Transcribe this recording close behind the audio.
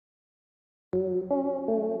As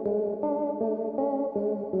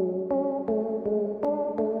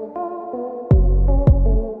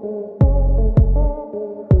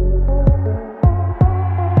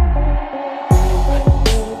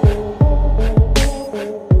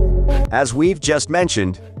we've just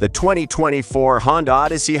mentioned, the 2024 Honda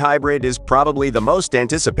Odyssey Hybrid is probably the most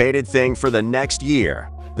anticipated thing for the next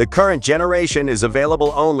year. The current generation is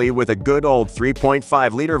available only with a good old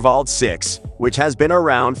 3.5-liter V6, which has been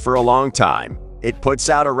around for a long time. It puts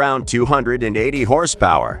out around 280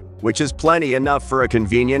 horsepower, which is plenty enough for a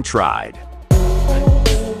convenient ride.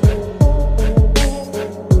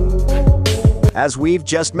 As we've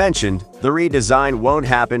just mentioned, the redesign won't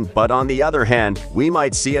happen, but on the other hand, we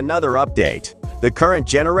might see another update. The current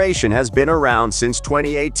generation has been around since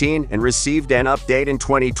 2018 and received an update in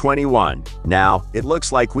 2021. Now, it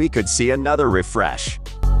looks like we could see another refresh.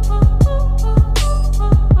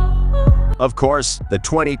 Of course, the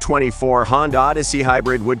 2024 Honda Odyssey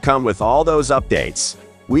Hybrid would come with all those updates.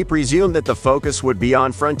 We presume that the focus would be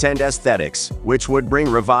on front-end aesthetics, which would bring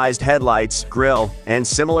revised headlights, grille, and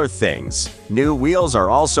similar things. New wheels are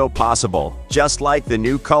also possible, just like the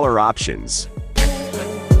new color options.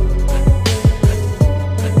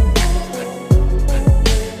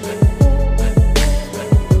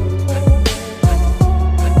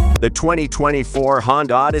 The 2024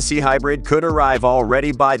 Honda Odyssey Hybrid could arrive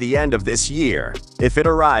already by the end of this year. If it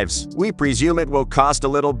arrives, we presume it will cost a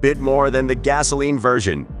little bit more than the gasoline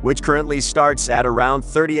version, which currently starts at around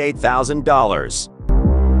 $38,000.